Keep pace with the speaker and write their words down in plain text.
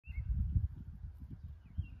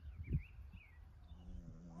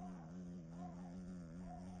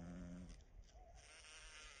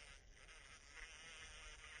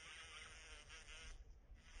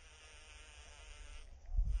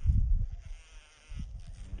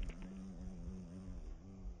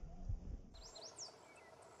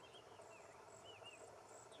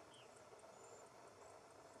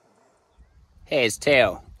Hey, it's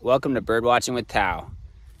Teo. Welcome to Birdwatching with Tao.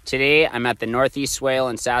 Today, I'm at the Northeast Swale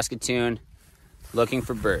in Saskatoon looking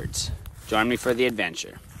for birds. Join me for the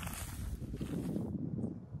adventure.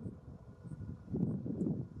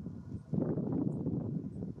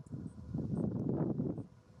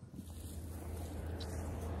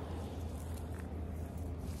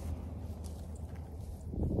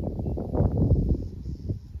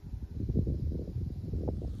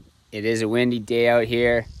 It is a windy day out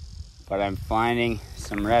here, but I'm finding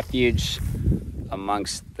some refuge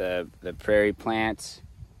amongst the prairie plants.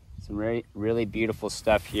 Some really beautiful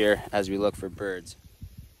stuff here as we look for birds.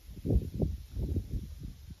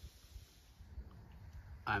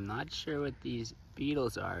 I'm not sure what these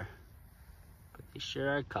beetles are, but they sure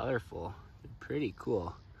are colorful. They're pretty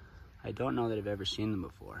cool. I don't know that I've ever seen them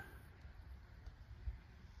before.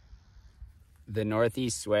 The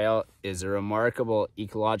Northeast Swale is a remarkable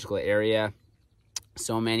ecological area.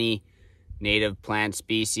 So many native plant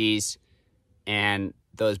species, and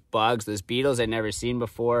those bugs, those beetles I'd never seen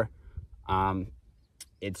before.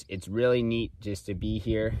 It's really neat just to be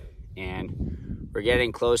here, and we're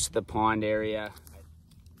getting close to the pond area.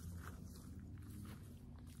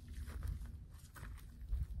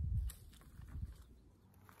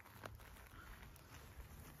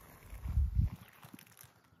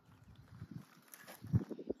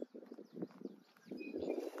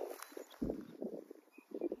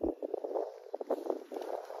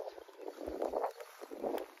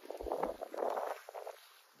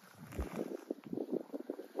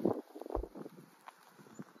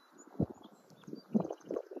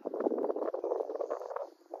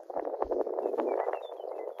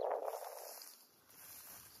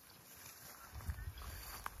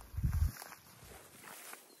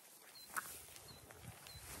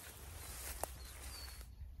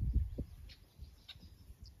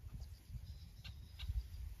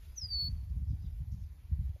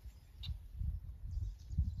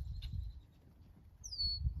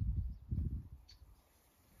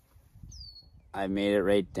 I made it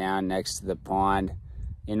right down next to the pond.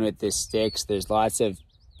 In with the sticks, there's lots of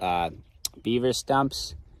beaver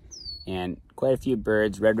stumps and quite a few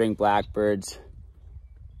birds, red-winged blackbirds,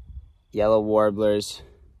 yellow warblers,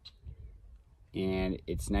 and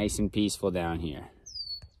it's nice and peaceful down here.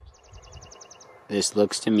 This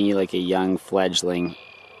looks to me like a young fledgling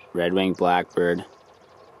red-winged blackbird.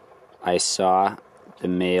 I saw the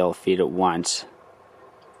male feed it once,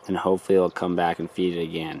 and hopefully it'll come back and feed it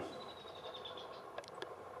again.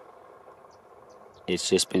 It's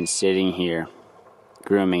just been sitting here,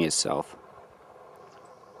 grooming itself.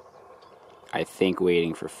 I think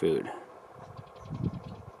waiting for food.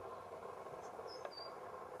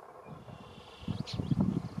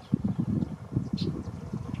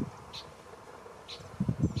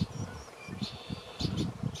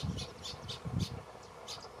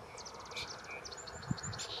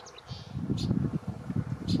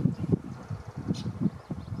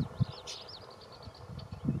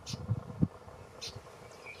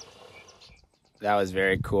 That was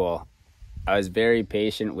very cool. I was very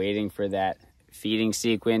patient waiting for that feeding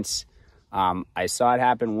sequence. I saw it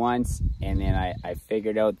happen once, and then I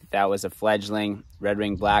figured out that was a fledgling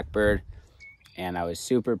red-winged blackbird, and I was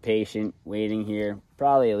super patient waiting here,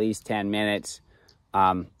 probably at least 10 minutes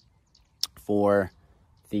for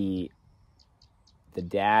the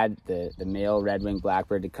dad, the male red-winged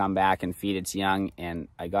blackbird, to come back and feed its young, and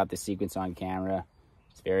I got the sequence on camera.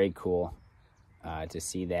 It's very cool to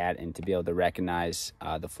see that and to be able to recognize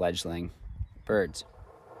the fledgling birds.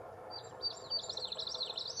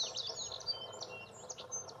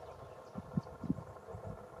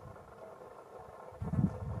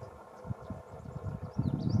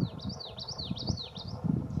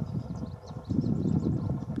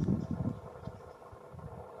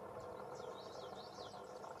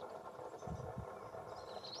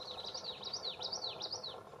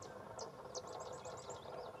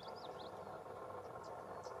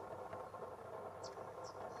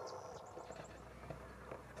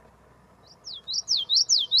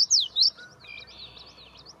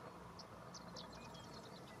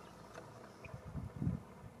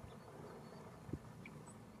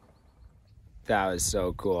 That was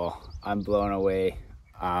so cool. I'm blown away.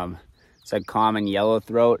 It's a common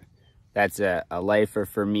yellowthroat. That's a lifer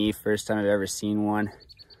for me. First time I've ever seen one.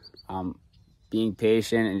 Being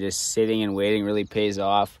patient and just sitting and waiting really pays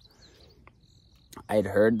off. I'd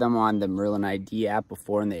heard them on the Merlin ID app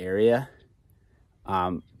before in the area,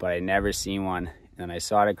 but I'd never seen one. And I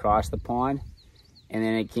saw it across the pond, and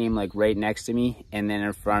then it came like right next to me and then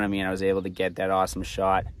in front of me, and I was able to get that awesome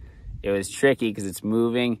shot. It was tricky because it's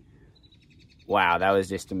moving. Wow, that was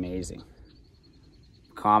just amazing.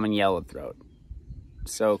 Common yellowthroat.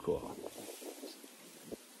 So cool.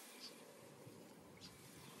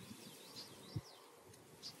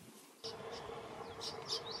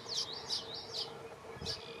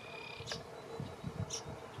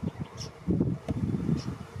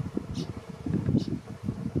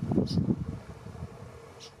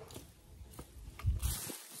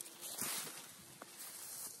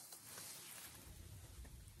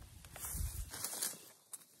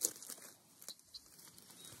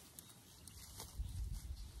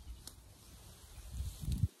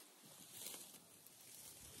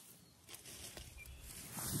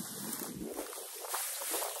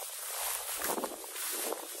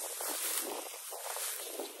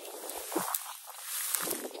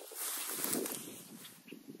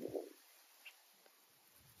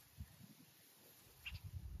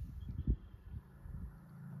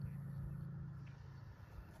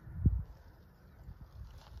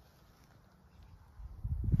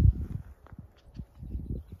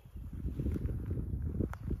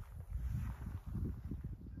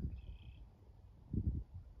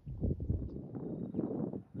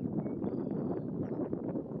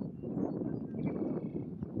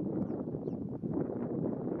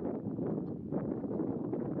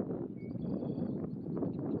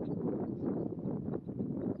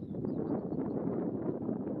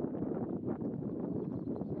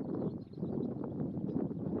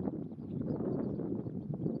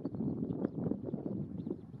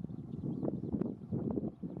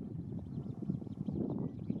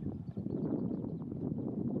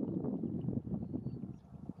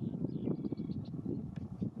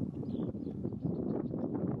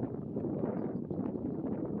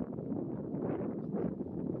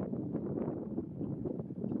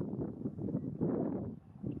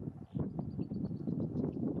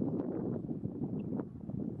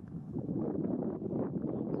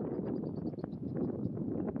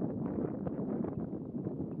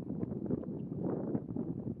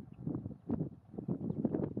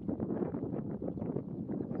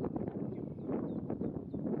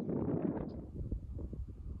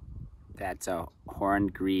 That's a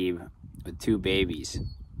horned grebe with 2 babies.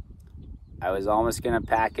 I was almost gonna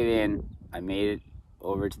pack it in. I made it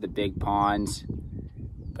over to the big ponds,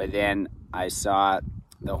 but then I saw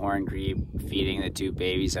the horned grebe feeding the 2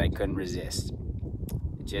 babies. I couldn't resist.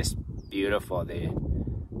 Just beautiful.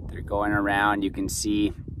 They're going around. You can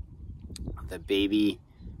see the baby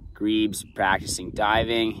grebes practicing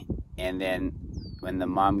diving, and then when the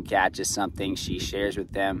mom catches something, she shares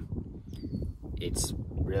with them. It's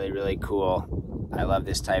really, really cool. I love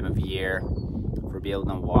this time of year for being able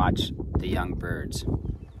to watch the young birds.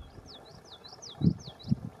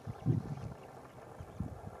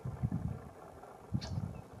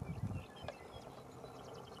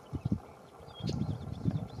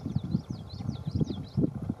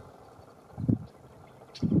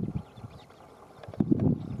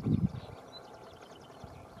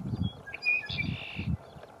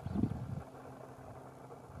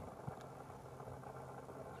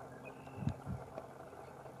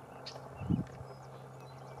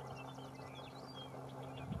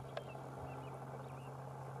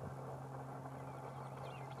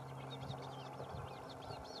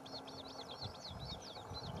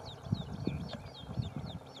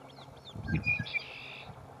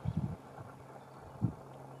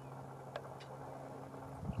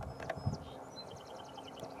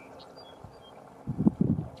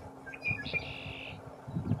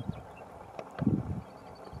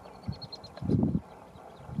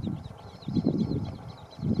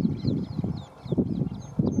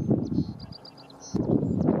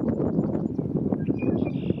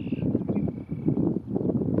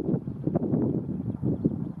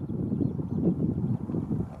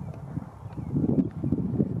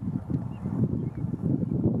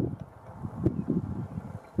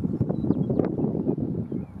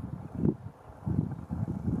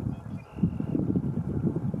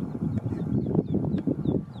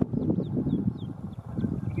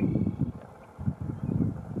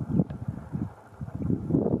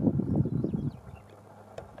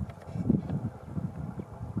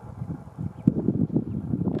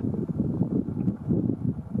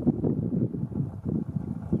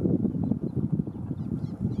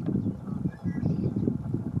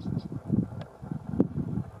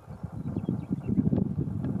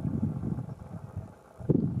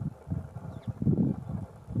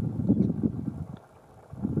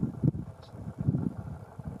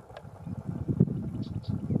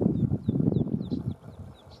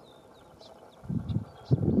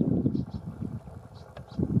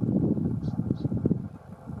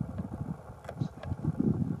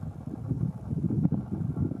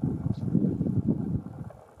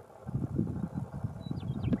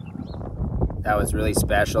 that was really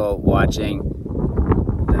special, watching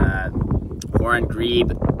the horned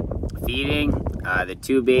grebe feeding, the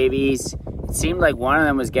two babies. It seemed like one of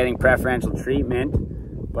them was getting preferential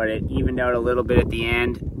treatment, but it evened out a little bit at the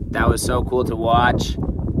end. That was so cool to watch.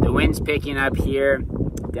 The wind's picking up here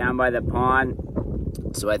down by the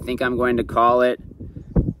pond, so I think I'm going to call it.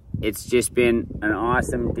 It's just been an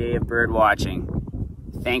awesome day of bird watching.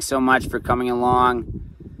 Thanks so much for coming along.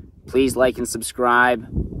 Please like and subscribe.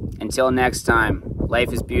 Until next time,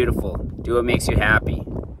 life is beautiful. Do what makes you happy.